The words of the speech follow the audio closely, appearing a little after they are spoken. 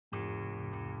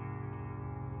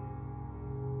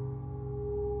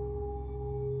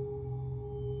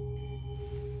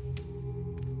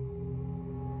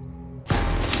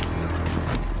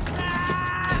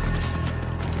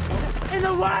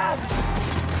left!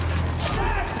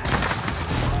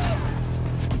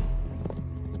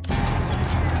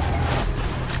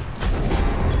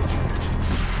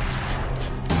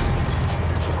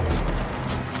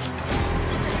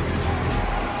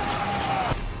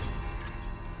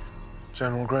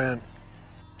 General Grant,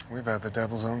 we've had the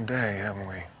devil's own day, haven't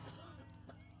we?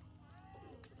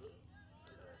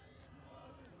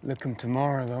 Look him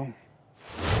tomorrow, though.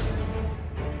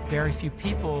 Very few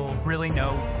people really know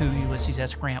who Ulysses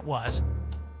S. Grant was.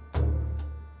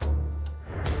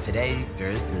 Today, there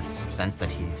is this sense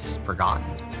that he's forgotten.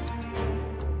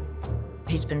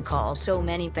 He's been called so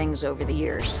many things over the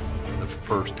years. The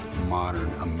first modern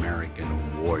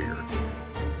American warrior.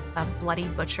 A bloody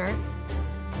butcher.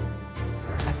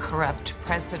 A corrupt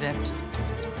president.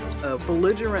 A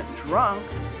belligerent drunk.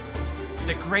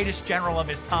 The greatest general of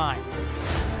his time.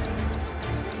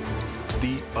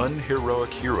 The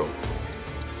unheroic hero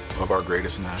of our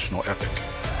greatest national epic.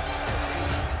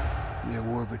 There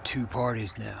were but two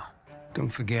parties now. Don't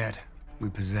forget, we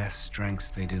possess strengths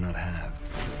they do not have.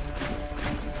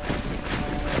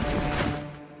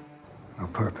 Our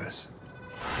purpose.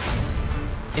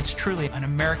 It's truly an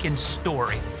American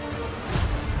story.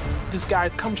 This guy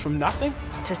comes from nothing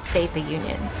to save the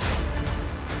Union.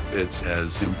 It's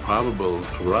as improbable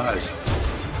a rise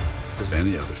as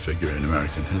any other figure in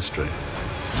American history.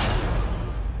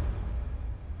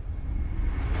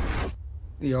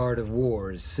 The art of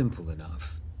war is simple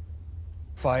enough.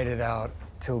 Fight it out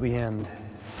till the end.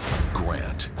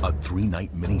 Grant, a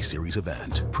 3-night miniseries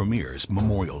event, premieres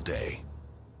Memorial Day.